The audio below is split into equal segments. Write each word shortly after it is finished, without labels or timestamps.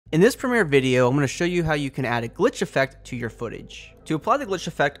In this Premiere video, I'm going to show you how you can add a glitch effect to your footage. To apply the glitch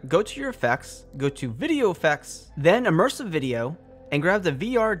effect, go to your effects, go to video effects, then immersive video, and grab the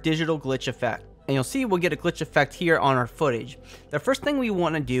VR digital glitch effect. And you'll see we'll get a glitch effect here on our footage. The first thing we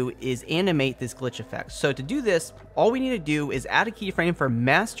want to do is animate this glitch effect. So to do this, all we need to do is add a keyframe for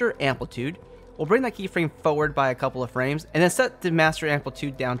master amplitude. We'll bring that keyframe forward by a couple of frames, and then set the master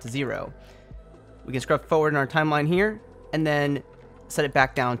amplitude down to 0. We can scrub forward in our timeline here, and then set it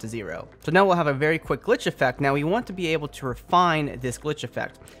back down to 0. So now we'll have a very quick glitch effect. Now we want to be able to refine this glitch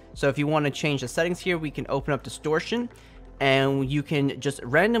effect. So if you want to change the settings here, we can open up distortion, and you can just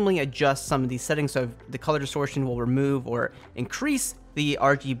randomly adjust some of these settings. So the color distortion will remove or increase the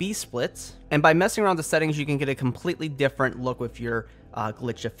RGB splits. And by messing around the settings, you can get a completely different look with your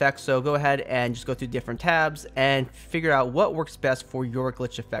glitch effect. So go ahead and just go through different tabs and figure out what works best for your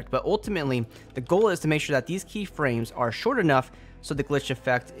glitch effect. But ultimately, the goal is to make sure that these keyframes are short enough so the glitch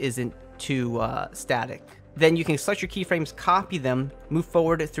effect isn't too static. Then you can select your keyframes, copy them, move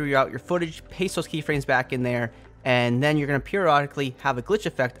forward throughout your footage, paste those keyframes back in there, and then you're going to periodically have a glitch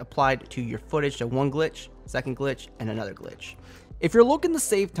effect applied to your footage. So one glitch, second glitch, and another glitch. If you're looking to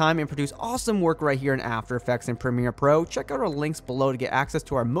save time and produce awesome work right here in After Effects and Premiere Pro, check out our links below to get access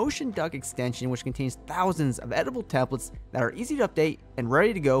to our Motion Duck extension, which contains thousands of editable templates that are easy to update and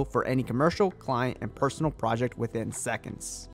ready to go for any commercial, client, and personal project within seconds.